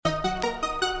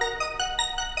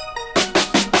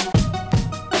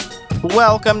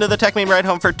Welcome to the Tech Meme Ride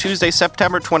Home for Tuesday,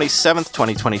 September 27th,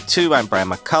 2022. I'm Brian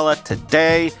McCullough.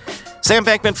 Today, Sam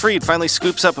Bankman-Fried finally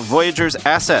scoops up Voyager's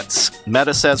assets.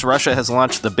 Meta says Russia has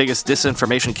launched the biggest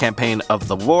disinformation campaign of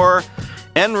the war.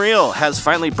 Nreal has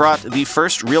finally brought the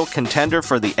first real contender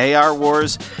for the AR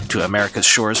wars to America's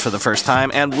shores for the first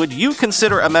time. And would you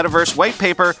consider a metaverse white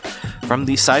paper from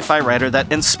the sci-fi writer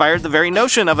that inspired the very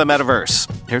notion of a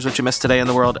metaverse? Here's what you missed today in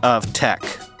the world of tech.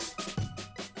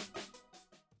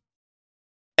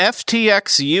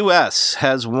 FTX US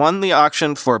has won the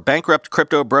auction for bankrupt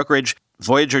crypto brokerage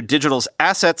Voyager Digital's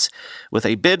assets with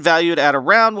a bid valued at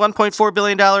around $1.4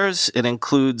 billion. It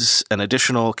includes an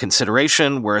additional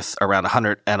consideration worth around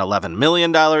 $111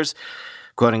 million,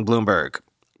 quoting Bloomberg.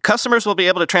 Customers will be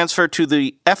able to transfer to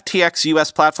the FTX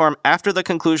US platform after the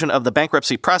conclusion of the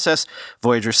bankruptcy process,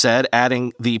 Voyager said,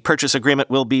 adding the purchase agreement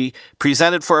will be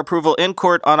presented for approval in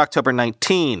court on October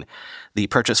 19. The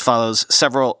purchase follows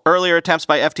several earlier attempts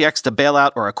by FTX to bail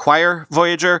out or acquire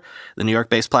Voyager. The New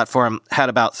York-based platform had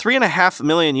about 3.5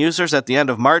 million users at the end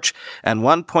of March and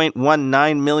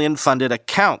 1.19 million funded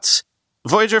accounts.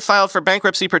 Voyager filed for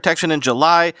bankruptcy protection in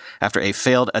July after a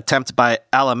failed attempt by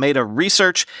Alameda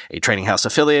Research, a trading house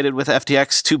affiliated with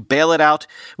FTX, to bail it out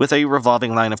with a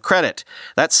revolving line of credit.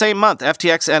 That same month,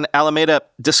 FTX and Alameda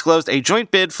disclosed a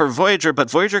joint bid for Voyager, but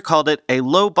Voyager called it a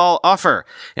lowball offer.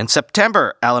 In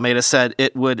September, Alameda said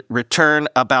it would return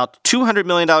about $200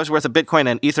 million worth of Bitcoin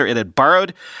and Ether it had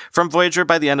borrowed from Voyager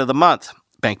by the end of the month.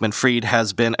 Bankman-Fried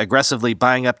has been aggressively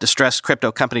buying up distressed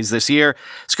crypto companies this year,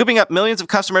 scooping up millions of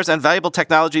customers and valuable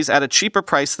technologies at a cheaper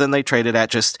price than they traded at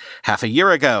just half a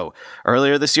year ago.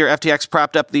 Earlier this year, FTX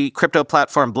propped up the crypto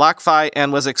platform BlockFi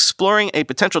and was exploring a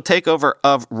potential takeover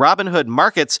of Robinhood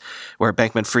Markets, where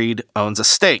Bankman-Fried owns a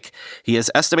stake. He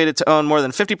is estimated to own more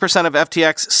than 50% of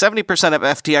FTX, 70% of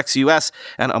FTX US,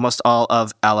 and almost all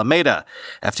of Alameda.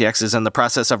 FTX is in the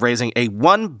process of raising a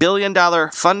 $1 billion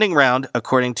funding round,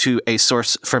 according to a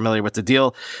source familiar with the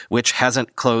deal, which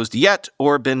hasn't closed yet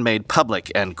or been made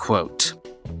public, end quote.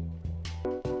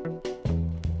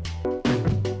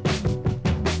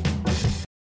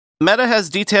 Meta has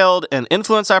detailed an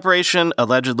influence operation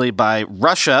allegedly by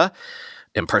Russia,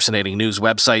 impersonating news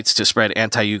websites to spread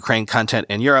anti-Ukraine content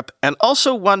in Europe, and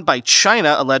also one by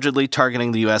China, allegedly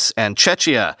targeting the US and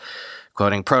Czechia,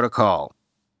 quoting Protocol.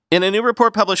 In a new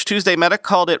report published Tuesday, Meta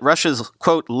called it Russia's,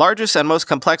 quote, largest and most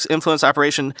complex influence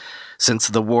operation since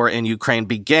the war in Ukraine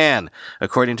began.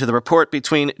 According to the report,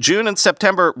 between June and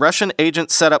September, Russian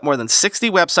agents set up more than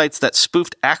 60 websites that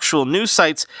spoofed actual news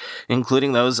sites,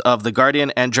 including those of The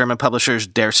Guardian and German publishers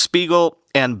Der Spiegel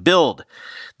and Bild.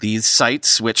 These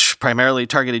sites, which primarily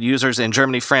targeted users in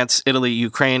Germany, France, Italy,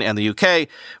 Ukraine, and the UK,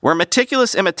 were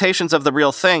meticulous imitations of the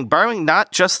real thing, borrowing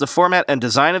not just the format and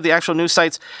design of the actual news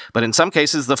sites, but in some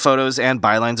cases the photos and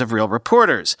bylines of real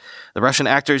reporters. The Russian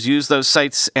actors used those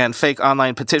sites and fake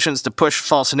online petitions to push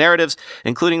false narratives,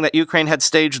 including that Ukraine had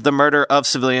staged the murder of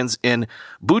civilians in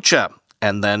Bucha,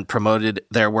 and then promoted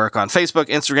their work on Facebook,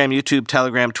 Instagram, YouTube,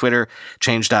 Telegram, Twitter,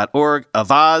 Change.org,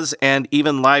 Avaz, and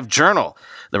even LiveJournal,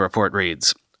 the report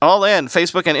reads. All in,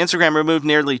 Facebook and Instagram removed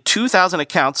nearly 2,000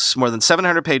 accounts, more than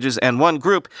 700 pages, and one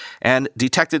group, and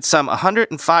detected some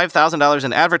 $105,000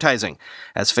 in advertising.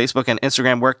 As Facebook and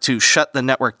Instagram worked to shut the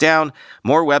network down,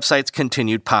 more websites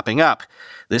continued popping up.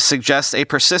 This suggests a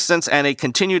persistence and a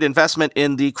continued investment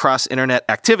in the cross-internet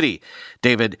activity.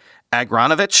 David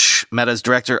Agronovich, Meta's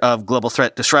director of global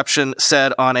threat disruption,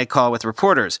 said on a call with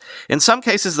reporters. In some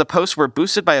cases, the posts were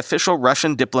boosted by official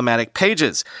Russian diplomatic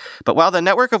pages. But while the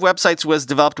network of websites was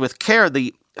developed with care,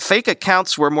 the fake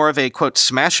accounts were more of a, quote,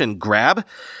 smash and grab.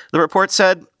 The report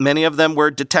said many of them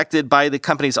were detected by the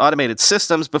company's automated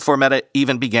systems before Meta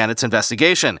even began its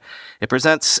investigation. It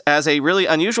presents as a really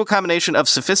unusual combination of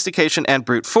sophistication and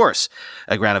brute force,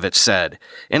 Agranovich said.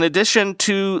 In addition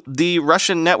to the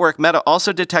Russian network, Meta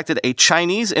also detected a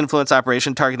Chinese influence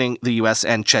operation targeting the US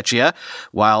and Czechia.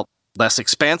 While less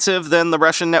expansive than the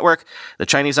Russian network, the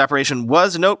Chinese operation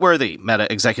was noteworthy,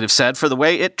 Meta executive said, for the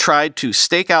way it tried to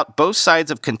stake out both sides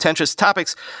of contentious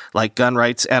topics like gun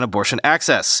rights and abortion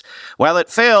access. While it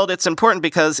failed, it's important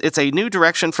because it's a new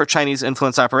direction for Chinese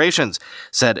influence operations,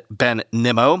 said Ben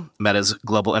Nimmo, Meta's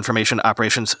Global Information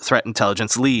Operations Threat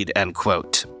Intelligence lead, end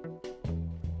quote.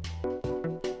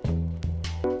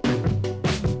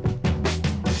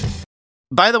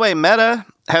 By the way, Meta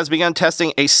has begun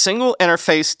testing a single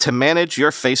interface to manage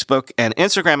your Facebook and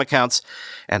Instagram accounts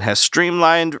and has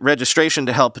streamlined registration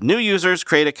to help new users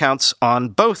create accounts on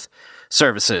both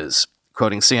services,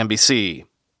 quoting CNBC.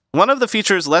 One of the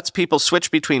features lets people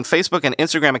switch between Facebook and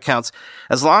Instagram accounts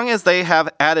as long as they have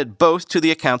added both to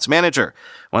the accounts manager.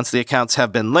 Once the accounts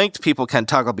have been linked, people can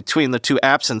toggle between the two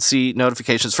apps and see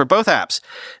notifications for both apps.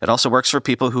 It also works for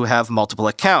people who have multiple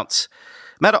accounts.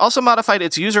 Meta also modified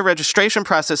its user registration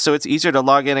process so it's easier to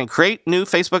log in and create new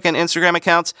Facebook and Instagram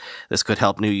accounts. This could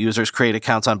help new users create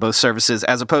accounts on both services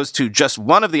as opposed to just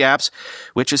one of the apps,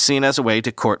 which is seen as a way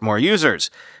to court more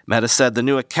users. Meta said the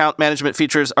new account management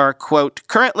features are, quote,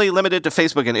 currently limited to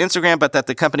Facebook and Instagram, but that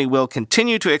the company will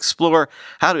continue to explore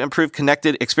how to improve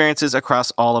connected experiences across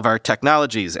all of our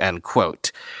technologies, end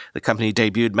quote. The company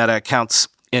debuted Meta accounts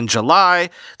in July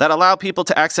that allow people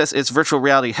to access its virtual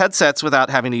reality headsets without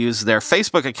having to use their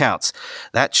Facebook accounts.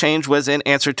 That change was in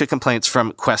answer to complaints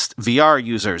from Quest VR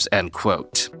users, end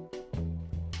quote.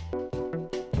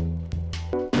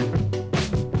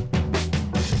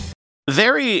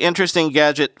 Very interesting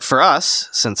gadget for us,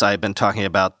 since I've been talking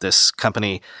about this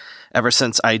company ever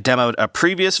since I demoed a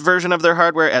previous version of their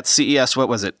hardware at CES,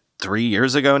 3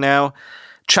 years ago now?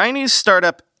 Chinese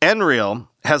startup Nreal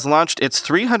has launched its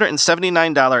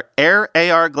 $379 Air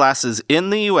AR glasses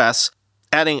in the US,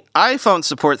 adding iPhone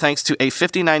support thanks to a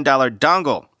 $59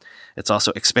 dongle. It's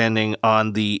also expanding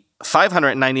on the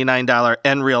 $599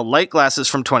 Nreal Light glasses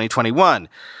from 2021,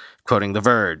 quoting The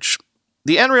Verge.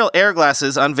 The Nreal Air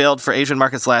glasses, unveiled for Asian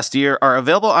markets last year, are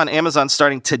available on Amazon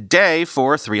starting today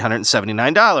for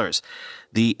 $379.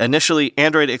 The initially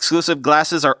Android-exclusive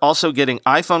glasses are also getting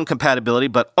iPhone compatibility,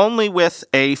 but only with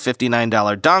a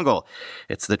 $59 dongle.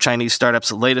 It's the Chinese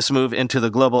startup's latest move into the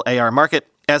global AR market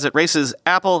as it races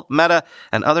Apple, Meta,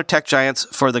 and other tech giants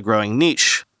for the growing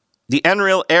niche. The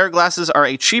Nreal Air glasses are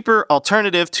a cheaper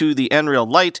alternative to the Nreal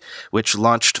Light, which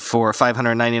launched for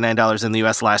 $599 in the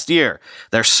US last year.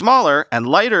 They're smaller and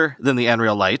lighter than the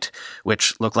Nreal Light,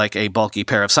 which look like a bulky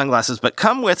pair of sunglasses, but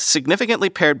come with significantly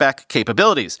pared-back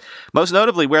capabilities. Most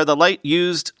notably, where the Light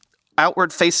used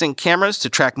outward-facing cameras to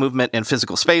track movement in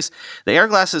physical space, the Air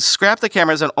glasses scrap the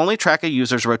cameras and only track a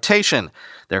user's rotation.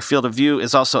 Their field of view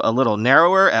is also a little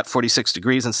narrower at 46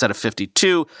 degrees instead of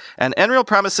 52, and Nreal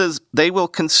promises they will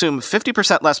consume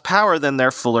 50% less power than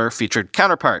their fuller featured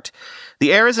counterpart.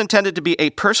 The Air is intended to be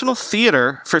a personal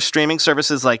theater for streaming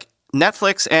services like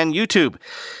Netflix and YouTube.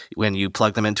 When you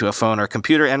plug them into a phone or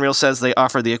computer, Nreal says they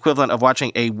offer the equivalent of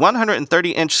watching a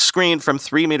 130-inch screen from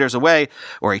 3 meters away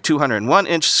or a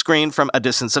 201-inch screen from a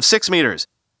distance of 6 meters.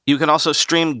 You can also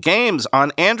stream games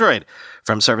on Android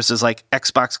from services like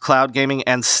Xbox Cloud Gaming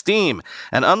and Steam.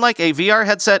 And unlike a VR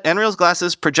headset, Nreal's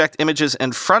glasses project images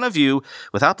in front of you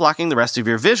without blocking the rest of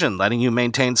your vision, letting you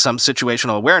maintain some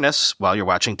situational awareness while you're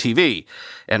watching TV.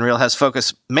 Nreal has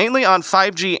focused mainly on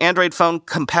 5G Android phone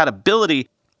compatibility,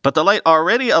 but the Light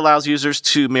already allows users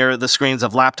to mirror the screens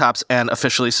of laptops and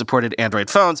officially supported Android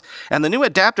phones, and the new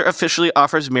adapter officially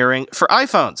offers mirroring for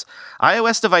iPhones.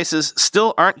 iOS devices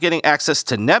still aren't getting access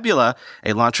to Nebula,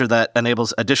 a launcher that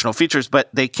enables additional features, but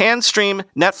they can stream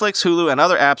Netflix, Hulu, and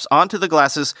other apps onto the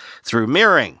glasses through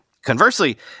mirroring.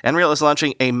 Conversely, Nreal is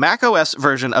launching a macOS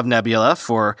version of Nebula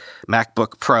for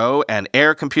MacBook Pro and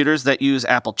Air computers that use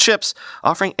Apple chips,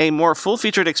 offering a more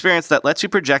full-featured experience that lets you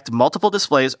project multiple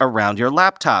displays around your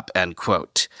laptop, end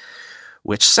quote.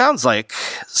 Which sounds like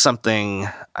something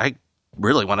I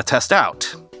really want to test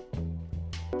out.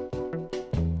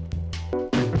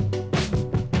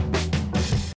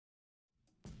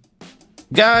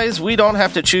 Guys, we don't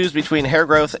have to choose between hair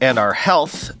growth and our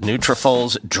health.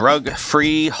 Nutrafol's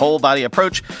drug-free whole-body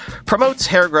approach promotes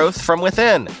hair growth from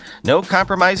within. No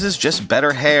compromises, just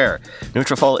better hair.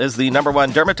 Nutrafol is the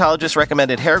 #1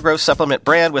 dermatologist-recommended hair growth supplement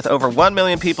brand with over 1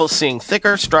 million people seeing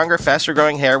thicker, stronger,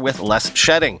 faster-growing hair with less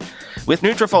shedding. With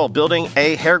Nutrafol, building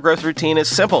a hair growth routine is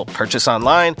simple. Purchase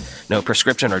online, no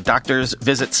prescription or doctor's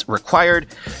visits required.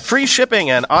 Free shipping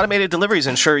and automated deliveries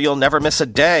ensure you'll never miss a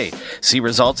day. See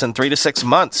results in 3 to 6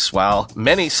 months. While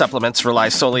many supplements rely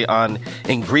solely on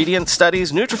ingredient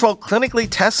studies, Nutrafol clinically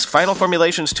tests final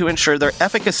formulations to ensure their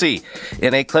efficacy.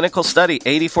 In a clinical study,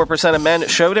 84% of men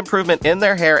showed improvement in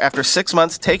their hair after 6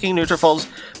 months taking Nutrafol's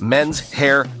men's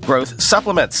hair growth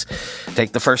supplements.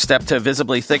 Take the first step to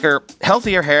visibly thicker,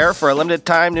 healthier hair. For a limited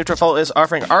time, Nutrafol is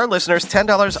offering our listeners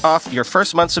 $10 off your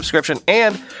first month subscription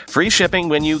and free shipping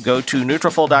when you go to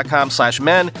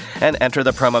Nutrafol.com/men and enter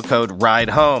the promo code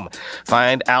RIDEHOME.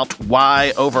 Find out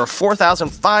why over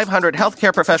 4,500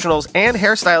 healthcare professionals and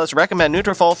hairstylists recommend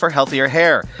Nutrafol for healthier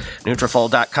hair.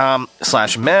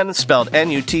 Nutrafol.com/men, spelled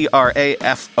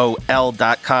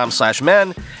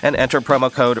Nutrafol.com/men, and enter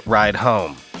promo code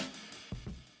RIDEHOME.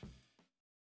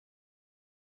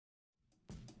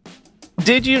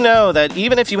 Did you know that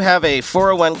even if you have a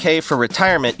 401k for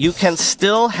retirement, you can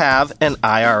still have an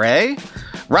IRA?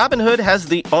 Robinhood has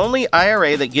the only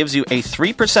IRA that gives you a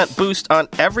 3% boost on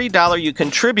every dollar you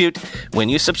contribute when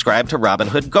you subscribe to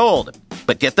Robinhood Gold.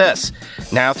 But get this,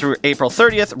 now through April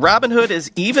 30th, Robinhood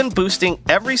is even boosting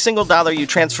every single dollar you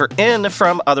transfer in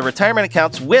from other retirement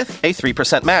accounts with a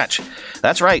 3% match.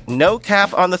 That's right, no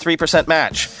cap on the 3%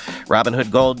 match.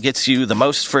 Robinhood Gold gets you the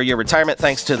most for your retirement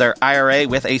thanks to their IRA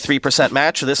with a 3%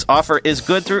 match. This offer is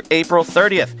good through April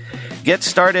 30th. Get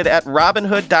started at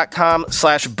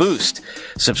Robinhood.com/boost.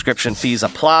 Subscription fees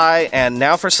apply. And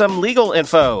now for some legal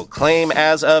info. Claim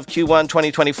as of Q1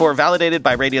 2024 validated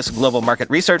by Radius Global Market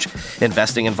Research.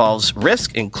 Investing involves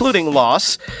risk, including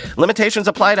loss. Limitations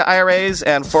apply to IRAs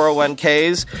and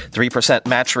 401ks. 3%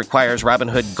 match requires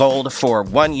Robinhood Gold for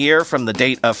 1 year from the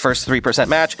date of first 3%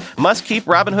 match. Must keep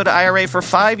Robinhood IRA for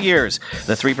 5 years.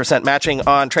 The 3% matching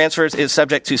on transfers is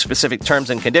subject to specific terms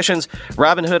and conditions.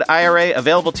 Robinhood IRA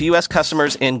available to U.S.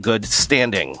 customers in good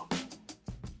standing.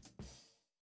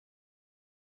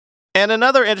 And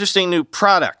another interesting new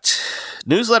product.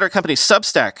 Newsletter company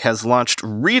Substack has launched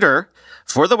Reader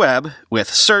for the web with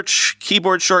search,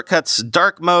 keyboard shortcuts,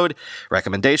 dark mode,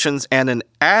 recommendations, and an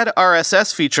Add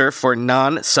RSS feature for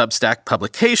non-Substack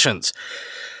publications.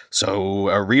 So,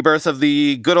 a rebirth of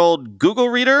the good old Google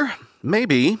Reader?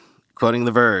 Maybe, quoting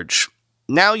The Verge.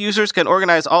 Now users can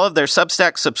organize all of their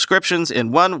Substack subscriptions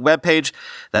in one webpage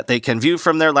that they can view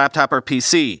from their laptop or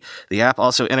PC. The app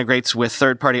also integrates with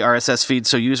third-party RSS feeds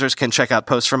so users can check out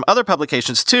posts from other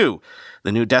publications too.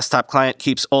 The new desktop client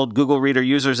keeps old Google Reader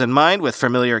users in mind with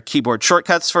familiar keyboard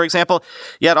shortcuts, for example,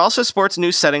 yet also sports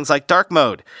new settings like dark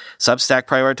mode. Substack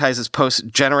prioritizes posts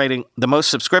generating the most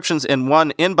subscriptions in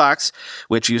one inbox,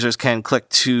 which users can click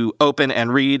to open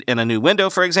and read in a new window,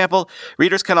 for example.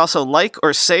 Readers can also like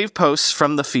or save posts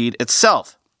from the feed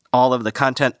itself. All of the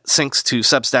content syncs to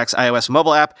Substack's iOS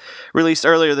mobile app, released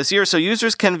earlier this year, so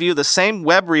users can view the same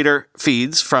web reader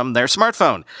feeds from their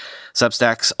smartphone.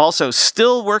 Substack's also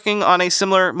still working on a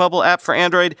similar mobile app for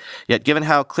Android, yet given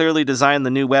how clearly designed the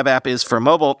new web app is for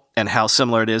mobile and how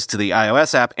similar it is to the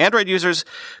iOS app, Android users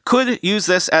could use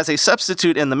this as a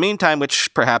substitute in the meantime,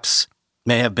 which perhaps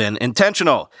may have been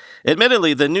intentional.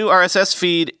 Admittedly, the new RSS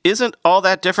feed isn't all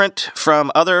that different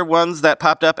from other ones that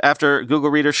popped up after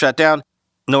Google Reader shut down,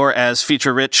 nor as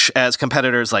feature-rich as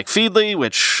competitors like Feedly,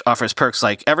 which offers perks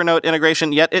like Evernote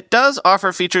integration, yet it does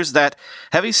offer features that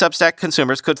heavy Substack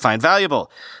consumers could find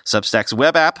valuable. Substack's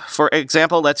web app, for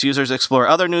example, lets users explore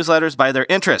other newsletters by their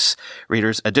interests.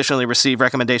 Readers additionally receive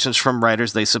recommendations from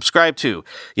writers they subscribe to.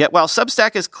 Yet while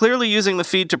Substack is clearly using the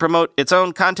feed to promote its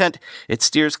own content, it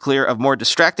steers clear of more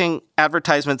distracting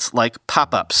advertisements like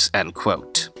pop-ups, end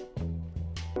quote.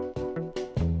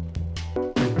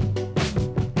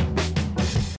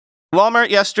 Walmart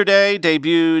yesterday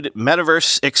debuted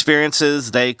metaverse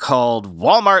experiences they called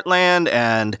Walmart Land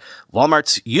and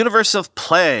Walmart's Universe of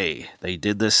Play. They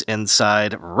did this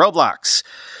inside Roblox,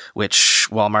 which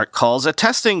Walmart calls a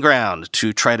testing ground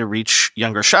to try to reach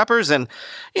younger shoppers and,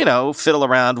 fiddle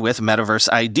around with metaverse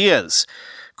ideas.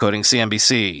 Quoting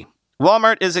CNBC,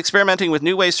 Walmart is experimenting with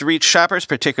new ways to reach shoppers,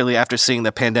 particularly after seeing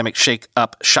the pandemic shake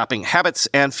up shopping habits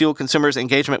and fuel consumers'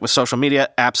 engagement with social media,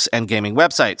 apps, and gaming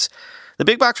websites. The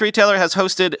big box retailer has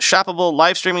hosted shoppable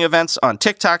live streaming events on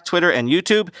TikTok, Twitter, and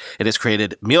YouTube. It has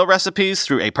created meal recipes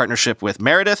through a partnership with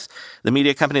Meredith, the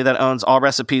media company that owns All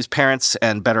Recipes, Parents,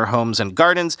 and Better Homes and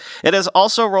Gardens. It has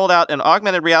also rolled out an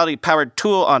augmented reality-powered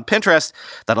tool on Pinterest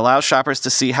that allows shoppers to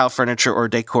see how furniture or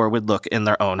decor would look in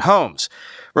their own homes.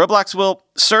 Roblox will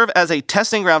serve as a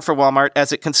testing ground for Walmart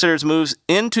as it considers moves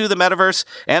into the metaverse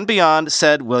and beyond,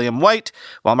 said William White,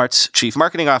 Walmart's chief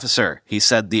marketing officer. He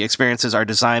said the experiences are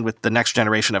designed with the next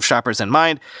generation of shoppers in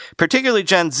mind, particularly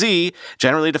Gen Z,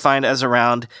 generally defined as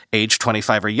around age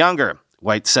 25 or younger.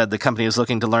 White said the company is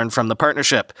looking to learn from the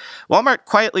partnership. Walmart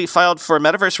quietly filed for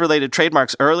metaverse-related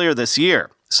trademarks earlier this year.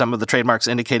 Some of the trademarks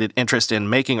indicated interest in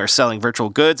making or selling virtual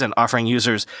goods and offering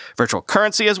users virtual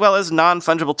currency as well as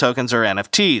non-fungible tokens or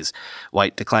NFTs.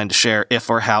 White declined to share if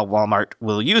or how Walmart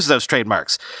will use those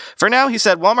trademarks. For now, he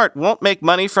said Walmart won't make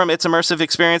money from its immersive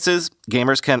experiences.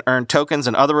 Gamers can earn tokens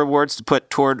and other rewards to put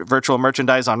toward virtual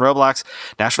merchandise on Roblox.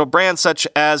 National brands such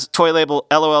as toy label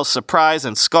LOL Surprise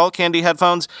and Skull Candy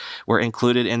headphones were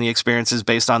included in the experiences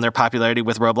based on their popularity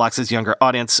with Roblox's younger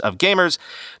audience of gamers,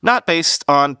 not based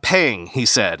on paying, he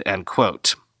said. End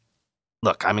quote.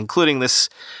 Look, I'm including this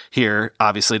here,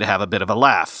 obviously, to have a bit of a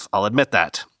laugh. I'll admit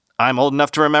that. I'm old enough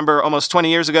to remember almost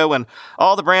 20 years ago when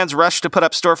all the brands rushed to put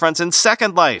up storefronts in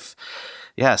Second Life.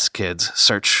 Yes, kids,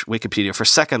 search Wikipedia for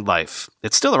Second Life.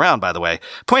 It's still around, by the way.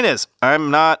 Point is, I'm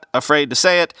not afraid to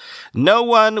say it. No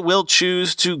one will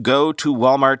choose to go to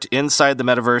Walmart inside the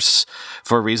metaverse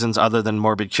for reasons other than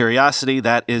morbid curiosity.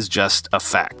 That is just a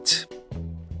fact.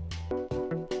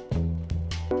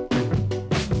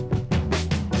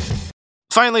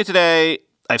 Finally today,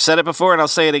 I've said it before and I'll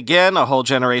say it again, a whole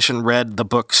generation read the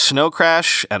book Snow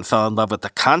Crash and fell in love with the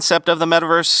concept of the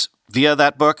metaverse via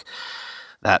that book.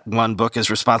 That one book is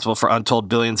responsible for untold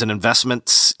billions in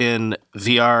investments in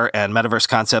VR and metaverse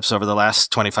concepts over the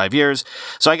last 25 years.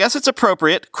 So I guess it's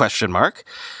appropriate,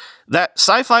 that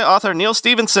sci-fi author Neal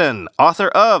Stephenson, author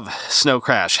of Snow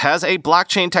Crash, has a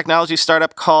blockchain technology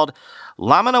startup called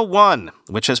Lamina One,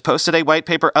 which has posted a white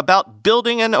paper about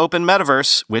building an open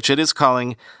metaverse, which it is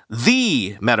calling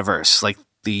the metaverse, like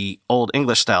the old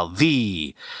English style,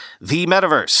 the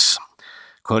metaverse.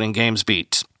 Quoting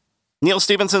GamesBeat. Neal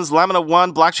Stephenson's Lamina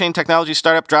One blockchain technology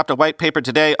startup dropped a white paper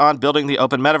today on building the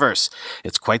open metaverse.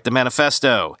 It's quite the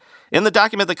manifesto. In the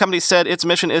document, the company said its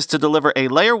mission is to deliver a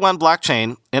Layer 1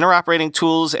 blockchain, interoperating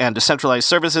tools, and decentralized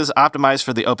services optimized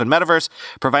for the open metaverse,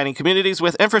 providing communities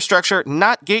with infrastructure,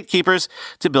 not gatekeepers,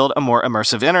 to build a more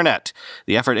immersive internet.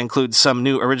 The effort includes some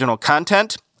new original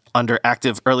content. Under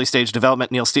active early-stage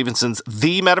development, Neal Stephenson's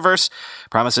The Metaverse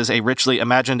promises a richly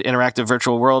imagined interactive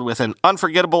virtual world with an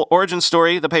unforgettable origin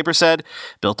story, the paper said.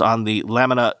 Built on the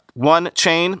Lamina One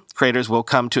chain, creators will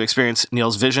come to experience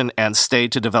Neal's vision and stay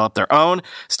to develop their own.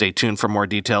 Stay tuned for more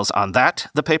details on that,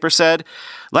 the paper said.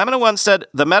 Lamina One said,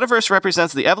 the metaverse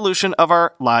represents the evolution of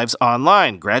our lives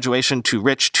online, graduation to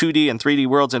rich 2D and 3D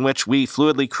worlds in which we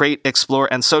fluidly create, explore,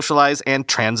 and socialize and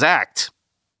transact.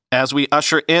 As we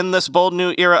usher in this bold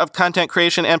new era of content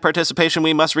creation and participation,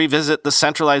 we must revisit the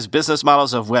centralized business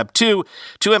models of Web 2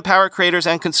 to empower creators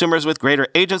and consumers with greater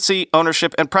agency,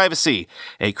 ownership, and privacy.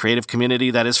 A creative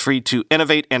community that is free to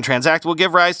innovate and transact will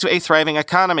give rise to a thriving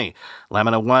economy.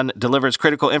 Lamina One delivers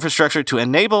critical infrastructure to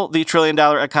enable the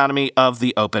trillion-dollar economy of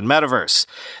the open metaverse.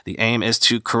 The aim is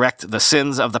to correct the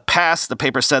sins of the past. The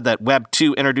paper said that Web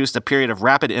 2 introduced a period of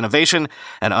rapid innovation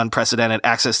and unprecedented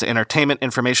access to entertainment,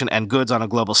 information, and goods on a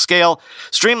global scale.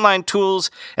 Streamlined tools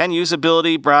and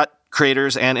usability brought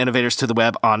creators and innovators to the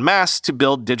web en masse to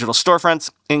build digital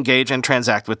storefronts, engage, and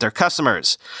transact with their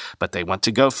customers. But they want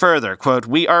to go further. Quote,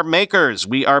 we are makers,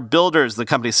 we are builders, the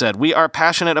company said. We are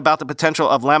passionate about the potential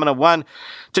of Lamina One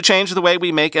to change the way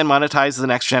we make and monetize the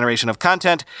next generation of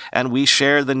content, and we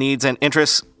share the needs and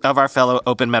interests of our fellow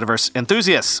open metaverse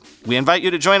enthusiasts. We invite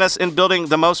you to join us in building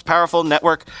the most powerful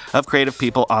network of creative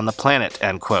people on the planet,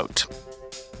 end quote.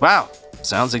 Wow,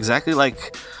 sounds exactly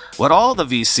like what all the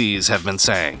VCs have been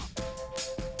saying.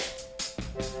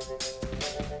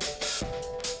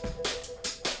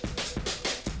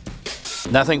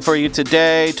 Nothing for you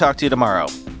today. Talk to you tomorrow.